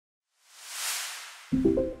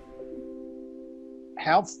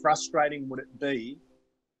How frustrating would it be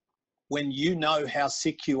when you know how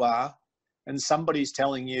sick you are and somebody's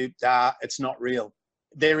telling you, it's not real.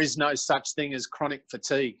 There is no such thing as chronic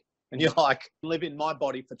fatigue. And you're like, live in my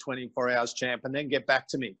body for 24 hours, champ, and then get back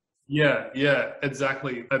to me. Yeah,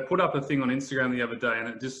 exactly. I put up a thing on Instagram the other day and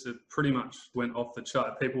it pretty much went off the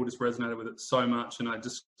chart. People just resonated with it so much. And I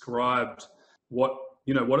described what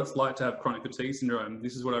it's like to have chronic fatigue syndrome.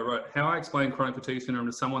 This is what I wrote. How I explain chronic fatigue syndrome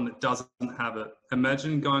to someone that doesn't have it.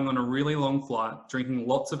 Imagine going on a really long flight, drinking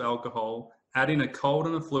lots of alcohol, adding a cold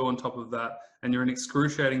and a flu on top of that, and you're in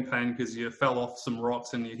excruciating pain because you fell off some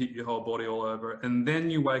rocks and you hit your whole body all over. And then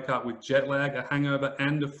you wake up with jet lag, a hangover,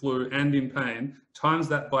 and a flu, and in pain. Times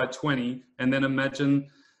that by 20, and then imagine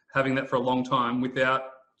having that for a long time without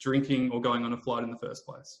drinking or going on a flight in the first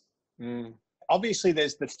place. Obviously,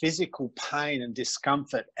 there's the physical pain and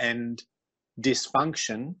discomfort and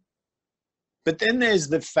dysfunction. But then there's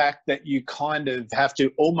the fact that you kind of have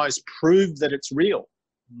to almost prove that it's real.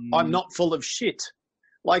 I'm not full of shit.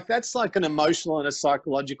 Like, that's like an emotional and a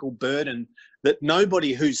psychological burden that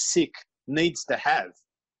nobody who's sick needs to have.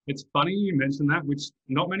 It's funny you mentioned that, which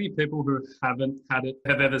not many people who haven't had it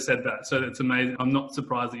have ever said that. So it's amazing. I'm not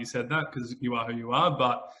surprised that you said that because you are who you are,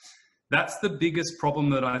 but that's the biggest problem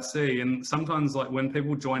that I see. And sometimes, like, when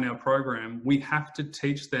people join our program, we have to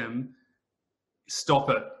teach them, stop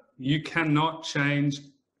it. You cannot change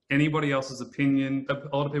anybody else's opinion.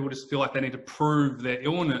 A lot of people just feel like they need to prove their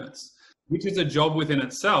illness, which is a job within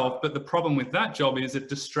itself. But the problem with that job is it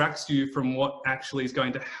distracts you from what actually is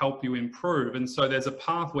going to help you improve. And so there's a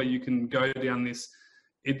path where you can go down this,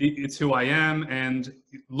 it's who I am, and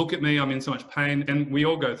look at me, I'm in so much pain. And we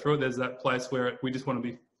all go through it. There's that place where we just want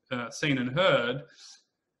to be seen and heard.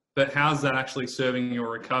 But how's that actually serving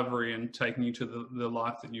your recovery and taking you to the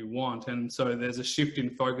life that you want? And so there's a shift in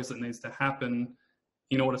focus that needs to happen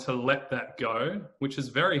in order to let that go, which is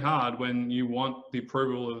very hard when you want the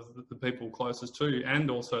approval of the people closest to you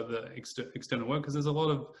and also the external world, because there's a lot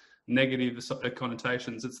of negative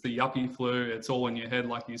connotations. It's the yuppie flu, it's all in your head,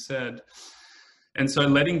 like you said. And so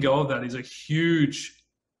letting go of that is a huge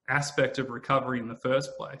aspect of recovery in the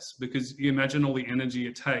first place, because you imagine all the energy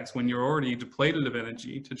it takes when you're already depleted of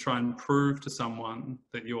energy to try and prove to someone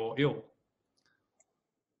that you're ill.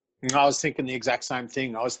 I was thinking the exact same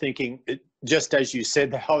thing. I was thinking, just as you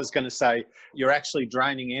said that, I was going to say, you're actually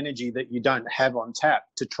draining energy that you don't have on tap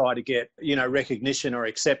to try to get, recognition or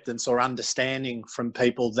acceptance or understanding from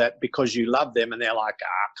people that because you love them and they're like,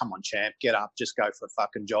 come on, champ, get up, just go for a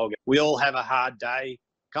fucking jog. We all have a hard day.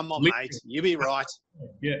 Come on, mate, you be right.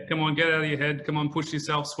 Yeah, come on, get out of your head. Come on, push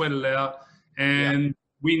yourself, sweat it out. And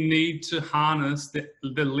we need to harness the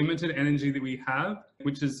limited energy that we have,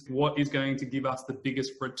 which is what is going to give us the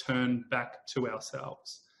biggest return back to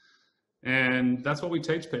ourselves. And that's what we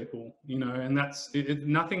teach people, and that's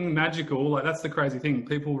nothing magical. Like, that's the crazy thing.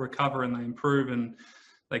 People recover and they improve and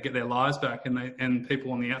they get their lives back, and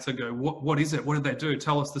people on the outside go, what is it? What did they do?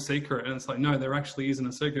 Tell us the secret. And it's like, no, there actually isn't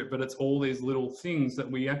a secret, but it's all these little things that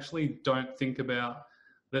we actually don't think about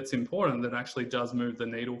that's important, that actually does move the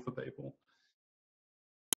needle for people.